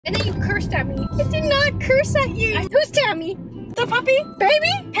And then you cursed at me. I did not curse at you. Who's Tammy? The puppy?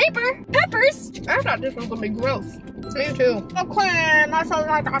 Baby? Paper? Peppers? I thought this was gonna be gross. Me too. The queen. I saw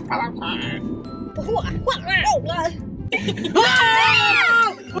like the queen.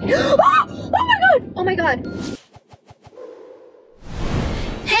 Oh my god.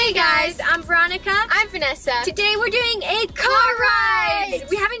 Hey guys, I'm Veronica. I'm Vanessa. Today we're doing a car ride.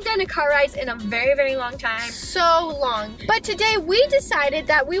 We haven't done a car ride in a very, very long time. So long. But today we decided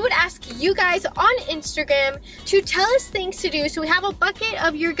that we would ask you guys on Instagram to tell us things to do. So we have a bucket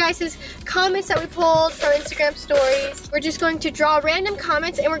of your guys' comments that we pulled from Instagram stories. We're just going to draw random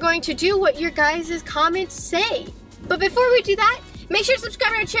comments and we're going to do what your guys' comments say. But before we do that, make sure to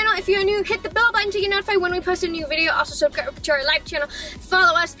subscribe to our channel. If you're new, hit the bell button to get notified when we post a new video. Also subscribe to our live channel.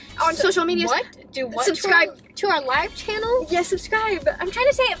 Follow us on social media. What? Do what? Subscribe to our live channel? Yes, subscribe. I'm trying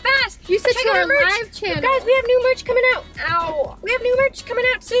to say it fast. You said to our live channel. Guys, we have new merch coming out. Ow. We have new merch coming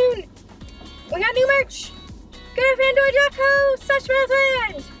out soon. We got new merch. Go to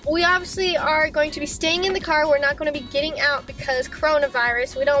fandoy.co/merrelltwins. We obviously are going to be staying in the car. We're not going to be getting out because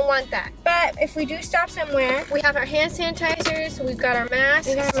coronavirus. We don't want that. But if we do stop somewhere, we have our hand sanitizers. We've got our masks.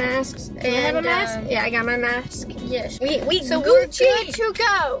 We got our masks. Do you have a mask? Yeah, I got my mask. Yes. So we're good to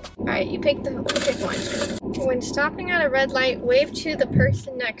go. All right, you pick one. When stopping at a red light, wave to the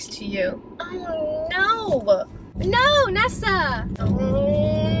person next to you. Oh no! No, Nessa!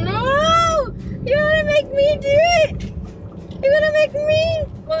 Oh no! You're gonna make me do it! You're gonna make me!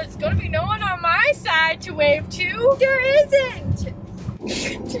 Well, it's gonna be no one on my side to wave to. There isn't!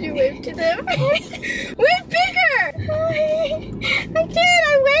 Did you wave to them? Wave bigger! I did!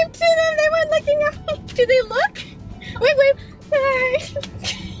 I waved to them! They weren't looking at me! Do they look? Wave!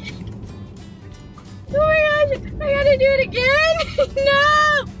 Oh my gosh! I gotta do it again! No!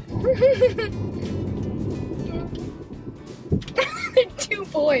 They're two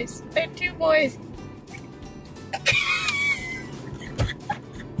boys.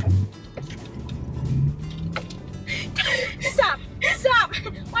 Stop!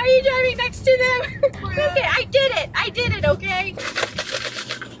 Why are you driving next to them? Okay, I did it, okay?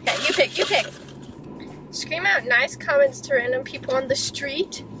 Okay, you pick. Scream out nice comments to random people on the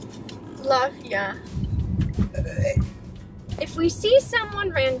street. Love ya. If we see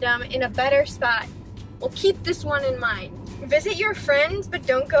someone random in a better spot, we'll keep this one in mind. Visit your friends, but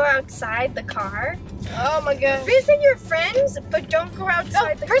don't go outside the car. Oh my gosh. Visit your friends, but don't go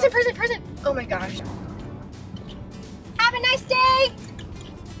outside the car. Person. Oh my gosh. Have a nice day.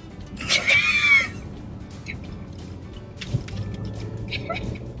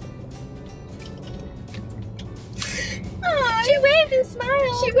 Oh, she waved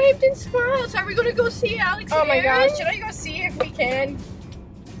and smiled. So are we gonna go see Alex? Oh my gosh, should I go see if we can?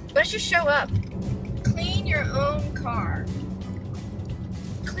 Let's just show up. Clean your own car.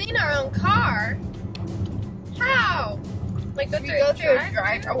 Clean our own car? How? Like go through a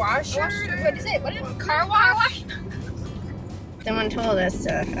washer? What is it? Car wash? Someone told us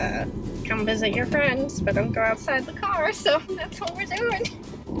to come visit your friends, but don't go outside the car, so that's what we're doing.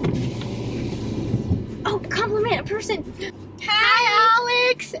 Oh, compliment a person. Hi,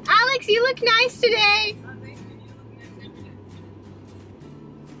 Alex. Alex, you look nice today.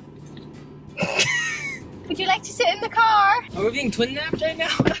 Would you like to sit in the car? Are we being twin-napped right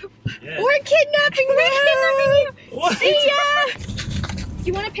now? Yeah. We're kidnapping you. What? See ya. Do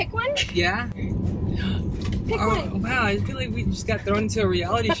you want to pick one? Yeah. Pick one. Wow, I feel like we just got thrown into a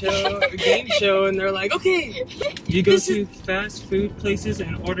reality show, a game show, and they're like, okay, you go to fast food places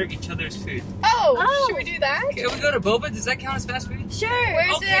and order each other's food. Oh, should we do that? Okay, we go to Boba. Does that count as fast food? Sure.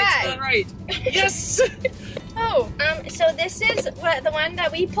 Where's okay, it at? it's right. Yes. Oh, so this is the one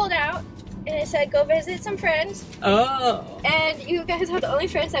that we pulled out. And it said, go visit some friends. Oh. And you guys are the only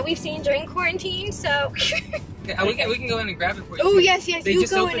friends that we've seen during quarantine, so. Okay, we can go in and grab it for you. Oh, yes. They You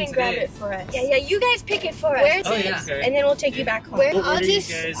just go in opened and grab today. it for us. Yeah, you guys pick it for us. Where's it? Yeah. Okay. And then we'll take you back home. I'll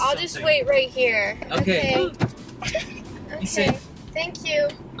just wait right here. Okay. Okay. safe. Thank you.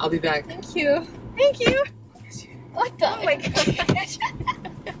 I'll be back. Thank you. What the? Oh my gosh.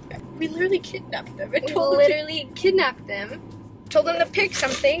 We literally kidnapped them. Told them to pick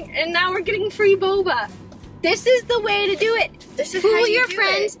something, and now we're getting free boba. This is the way to do it. This is fool your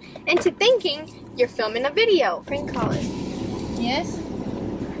friends into thinking you're filming a video. Prank calling. Yes?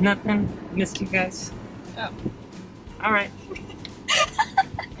 Nothing. Missed you guys. Oh. All right.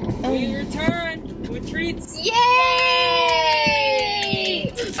 We return with treats. Yay!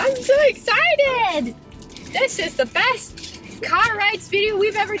 I'm so excited. This is the best car rides video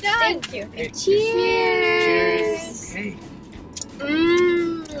we've ever done. Thank you. Cheers. Hey.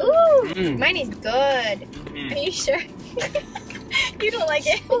 Ooh. Mine is good. Are you sure? You don't like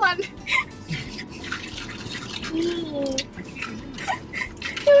it? Hold on.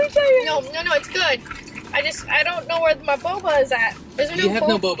 No, it's good. I don't know where my boba is at. Is there You have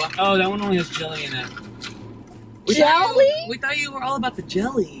no boba. Oh, that one only has jelly in it. Jelly? We thought you were all about the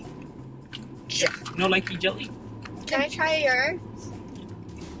jelly. No, like the jelly? Can I try yours?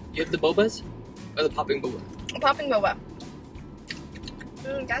 You have the bobas? Or the popping boba? Popping boba.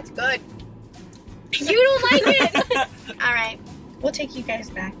 That's good. You don't like it? Alright. We'll take you guys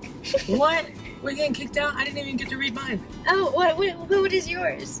back. What? We're getting kicked out? I didn't even get to read mine. Oh, what is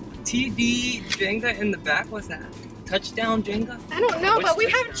yours? TD Jenga in the back? What's that? Touchdown Jenga? I don't know, but we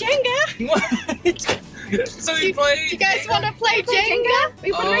have Jenga. What? So we play. You guys want to play Jenga?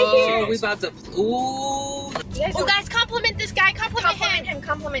 We put it right here. We about to. Ooh. Oh, guys, compliment this guy.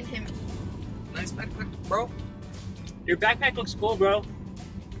 Compliment him. Nice backpack, bro. Your backpack looks cool, bro.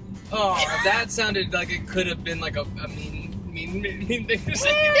 Oh, that sounded like it could have been like a mean thing to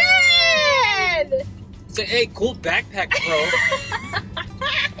say. Dad! Say, hey, cool backpack, bro.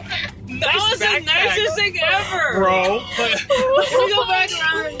 That was the nicest thing ever, bro. But can we go back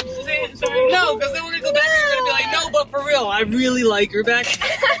around and say it? Sorry. No, because then we're gonna go back and you're gonna be like, no, but for real, I really like your backpack.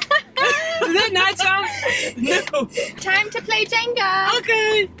 Does that not sound? No. Time to play Jenga.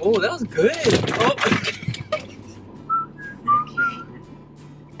 Okay. Oh, that was good.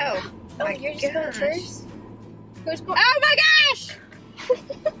 Oh. Oh, you're just going first? Who's going? Oh my gosh!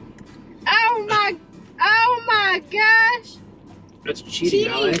 Oh my gosh! That's cheating,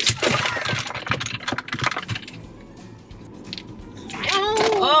 Alex.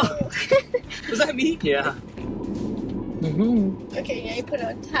 Oh! Was that me? Yeah. Okay, yeah, you put it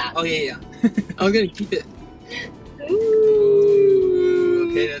on top. Oh, yeah. I was gonna keep it. Ooh.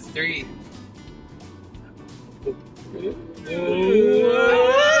 Okay, that's 3.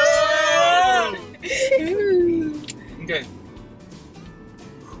 Okay.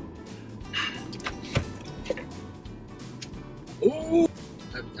 Ooh.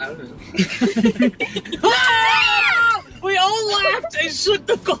 I don't know. Ah! We all laughed and shook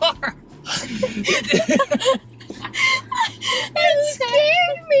the car. It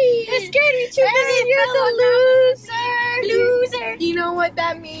scared me. It scared me too because you're the loser. You know what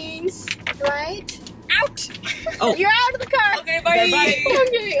that means, right? Out. Oh. You're out of the car. Okay, bye.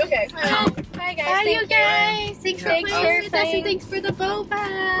 Okay. Bye, guys. Bye, you guys. Thanks for playing with us and thanks for the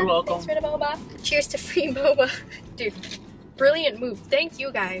boba. You're welcome. Thanks for the boba. Cheers to free boba. Dude, brilliant move. Thank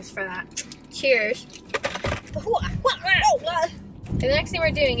you guys for that. Cheers. And the next thing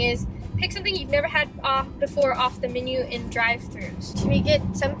we're doing is pick something you've never had before off the menu in drive-thrus. Should we get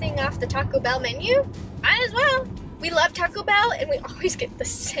something off the Taco Bell menu? Might as well. We love Taco Bell and we always get the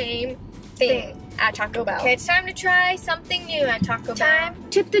same thing at Taco Bell. Okay, it's time to try something new at Taco Bell.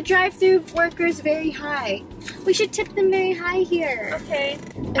 Tip the drive-thru workers very high. We should tip them very high here. Okay.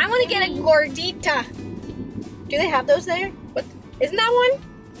 I want to get a gordita. Do they have those there? What? Isn't that one?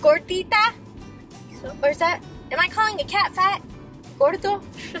 Gordita? Or is that? Am I calling a cat fat? Gordo?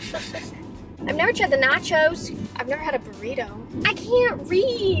 I've never tried the nachos. I've never had a burrito. I can't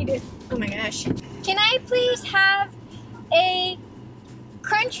read. Oh my gosh. Can I please have a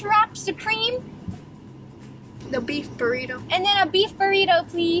Crunch Wrap Supreme? The beef burrito. And then a beef burrito,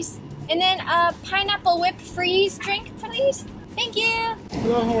 please. And then a pineapple whipped freeze drink, please. Thank you.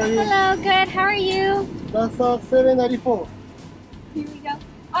 Hello, how are you? Hello, good. How are you? That's $7.94. Here we go.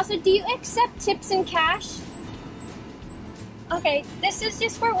 Also, do you accept tips in cash? Okay, this is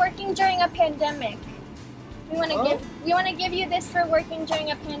just for working during a pandemic. We want to give you this for working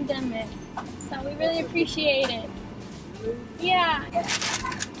during a pandemic. So we really appreciate it. Yeah.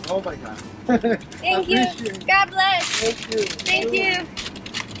 Oh my God. Thank you. God bless. Thank you. Thank you.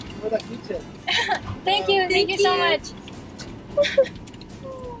 For the kitchen. Thank you. Thank you so much.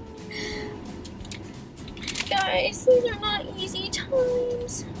 Guys, these are not easy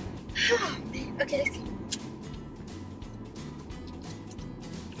times. Oh, man. Okay, let's see.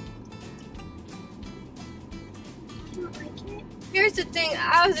 Here's the thing,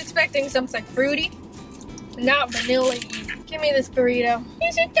 I was expecting something fruity, not vanilla-y. Give me this burrito.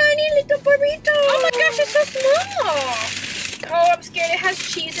 It's a tiny little burrito. Oh my gosh, it's so small. Oh, I'm scared. It has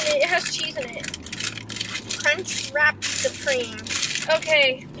cheese in it. It has cheese in it. Crunch Wrap Supreme.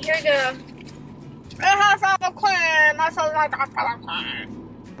 Okay, here we go. It has sour cream. I so like sour cream.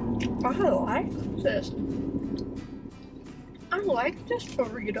 I like this. I like this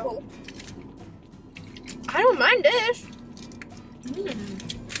burrito. I don't mind this.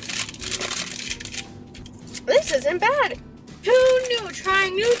 This isn't bad. Who knew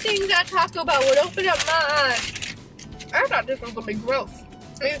trying new things at Taco Bell would open up my eyes? I thought this was gonna be gross.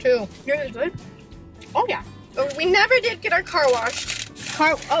 Me too. Yours is good? Oh yeah. We never did get our car washed.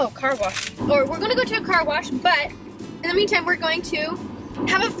 car wash. Or we're gonna go to a car wash, but in the meantime, we're going to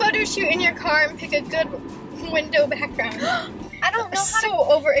have a photo shoot in your car and pick a good window background. I don't know how so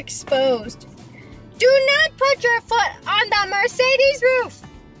overexposed. Do not put your foot on the Mercedes roof.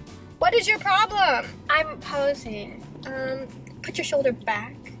 What is your problem? I'm posing. Put your shoulder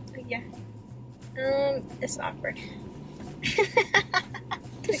back. Yeah. This is awkward.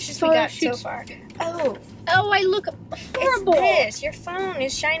 Pictures we got so far. Oh, I look horrible. It's this. Your phone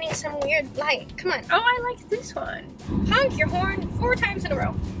is shining some weird light. Come on. Oh, I like this one. Honk your horn 4 times in a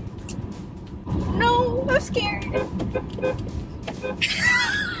row. No, I'm scared.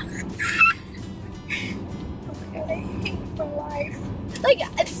 I hate my life.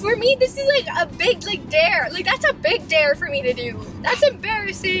 Like, for me, this is like a big, dare. Like, that's a big dare for me to do. That's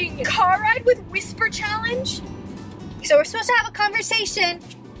embarrassing. Car ride with whisper challenge? So we're supposed to have a conversation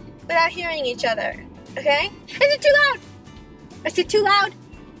without hearing each other, okay? Is it too loud? Is it too loud?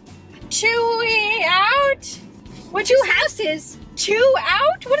 Chewy out? What 2 houses? 2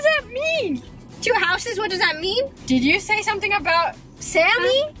 out? What does that mean? 2 houses, what does that mean? Did you say something about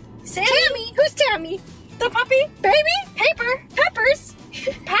Sammy? Sammy? Tammy? Who's Tammy? The puppy? Baby? Paper? Peppers?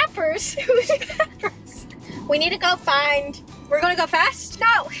 Peppers? Who's Peppers? We need to go find... We're gonna go fast?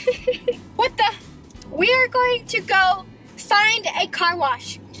 No. What the... We are going to go find a car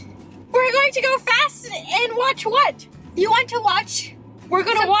wash. We're going to go fast and watch what? You want to watch? We're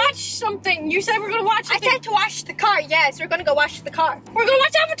going to watch something. You said we're going to watch something. I said to wash the car. Yes, we're going to go wash the car. We're going to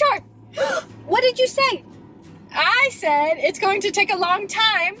watch Avatar. What did you say? I said it's going to take a long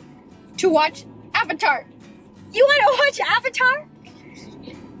time to watch Avatar. You want to watch Avatar?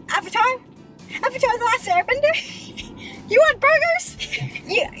 Avatar? Avatar the Last Airbender? You want burgers?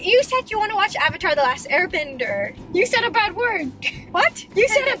 You said you want to watch Avatar the Last Airbender. You said a bad word. What? You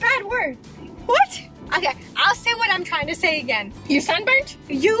said a bad word. What? Okay, I'll say what I'm trying to say again. You sunburnt?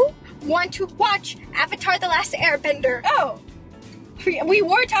 You want to watch Avatar the Last Airbender. Oh. We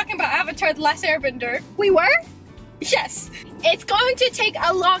were talking about Avatar the Last Airbender. We were? Yes. It's going to take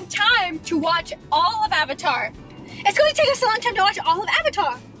a long time to watch all of Avatar. It's going to take us a long time to watch all of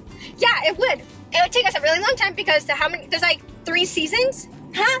Avatar. Yeah, it would. It would take us a really long time because there's like 3 seasons?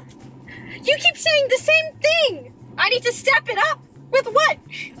 Huh? You keep saying the same thing. I need to step it up. With what?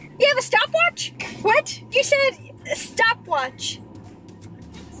 You have a stopwatch? What? You said stopwatch.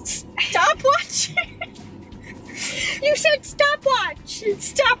 Stopwatch? You said stopwatch.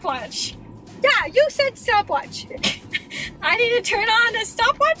 Stopwatch. Yeah, you said stopwatch. I need to turn on a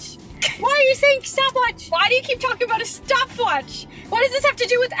stopwatch? Why are you saying stopwatch? Why do you keep talking about a stopwatch? What does this have to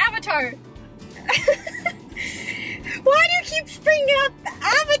do with Avatar? Why do you keep bringing up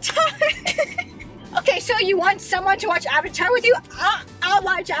Avatar? Okay, so you want someone to watch Avatar with you? I'll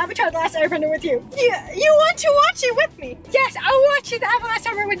watch Avatar the Last Airbender with you. You want to watch it with me? Yes, I'll watch the Last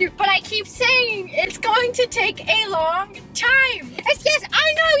Airbender with you. But I keep saying it's going to take a long time. Yes,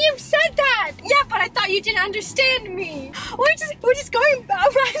 I know you've said that. Yeah, but I thought you didn't understand me. We're just going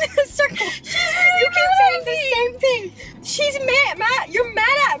around in a circle. You keep saying the same thing. She's mad. You're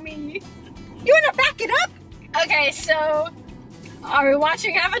mad at me. You want to back it up? Okay, so are we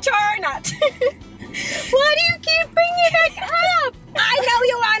watching Avatar or not? Why do you keep bringing it back up? I know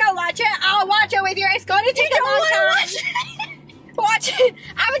you want to watch it. I'll watch it with you. It's going to take a long time. Watch it.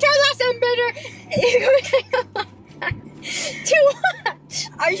 Avatar Last Airbender. It's going to take a long time to watch.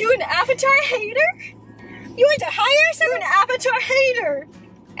 Are you an Avatar hater? You want to hire someone? You're an Avatar hater.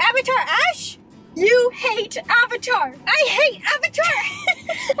 Avatar Ash? You hate Avatar. I hate Avatar.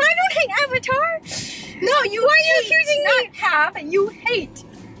 I don't hate Avatar. No, you Why are you accusing me? Not have. You hate.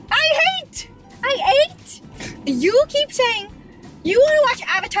 I hate. I ate. You keep saying you want to watch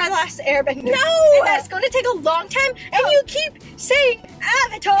Avatar The Last Airbender. No. And that's going to take a long time. And you keep saying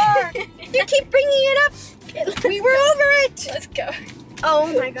Avatar. You keep bringing it up. We were over it. Let's go. Oh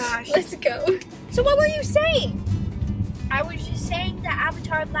my gosh. Let's go. So what were you saying? I was just saying that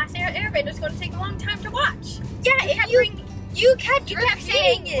Avatar The Last Airbender is going to take a long time to watch. Yeah, you kept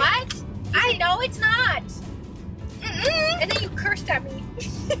saying it. What? I know it's not. Mm-mm. And then you cursed at me.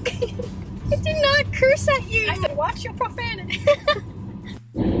 I did not curse at you. I said, watch your profanity.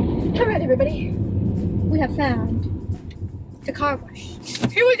 Alright, everybody. We have found the car wash.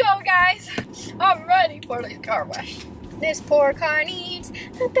 Here we go, guys. I'm ready for the car wash. This poor car needs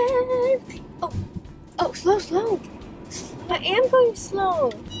a bath. Oh, slow. I am going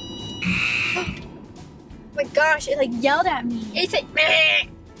slow. Oh my gosh, it like yelled at me. It said, meh.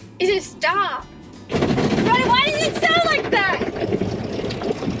 It said stop. Ronnie, why does it sound like that?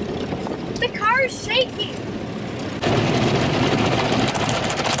 The car is shaking.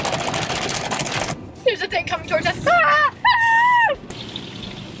 There's a thing coming towards us. Ah! Ah!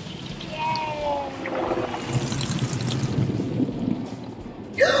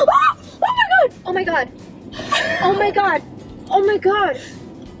 my god. Oh my god. Oh my god.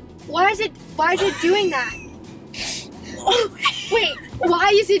 Why is it doing that? Oh, wait,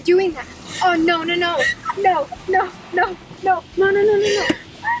 why is it doing that? Oh no.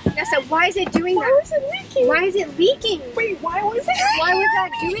 Nessa, why is it doing that? Why was it leaking? Why is it leaking? Wait, why was it? Why was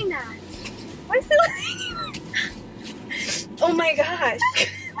that doing that? Why is it leaking? Oh my gosh.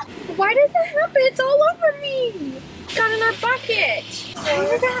 Why did that happen? It's all over me. Got in our bucket. Why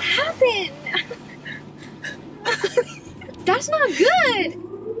did that happen? That's not good.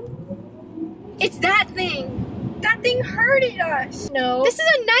 It's that thing. That thing hurted us. No. This is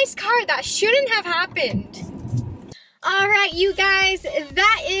a nice car. That shouldn't have happened. Alright, you guys,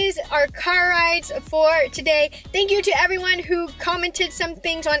 that is our car rides for today. Thank you to everyone who commented some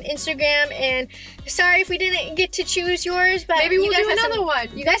things on Instagram, and sorry if we didn't get to choose yours, but maybe we'll you guys do another one.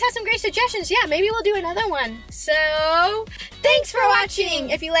 You guys have some great suggestions. Yeah, maybe we'll do another one. So, thanks for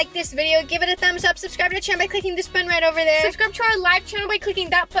watching. If you like this video, give it a thumbs up. Subscribe to the channel by clicking this button right over there. Subscribe to our live channel by clicking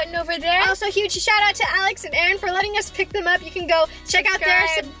that button over there. Also, huge shout out to Alex and Aaron for letting us pick them up. You can go check out their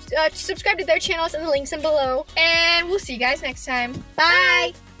subscribe to their channels and the links in below. And we'll see you guys next time.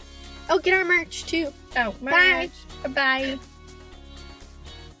 Bye. Oh, get our merch too. Oh, merch. Bye. Bye.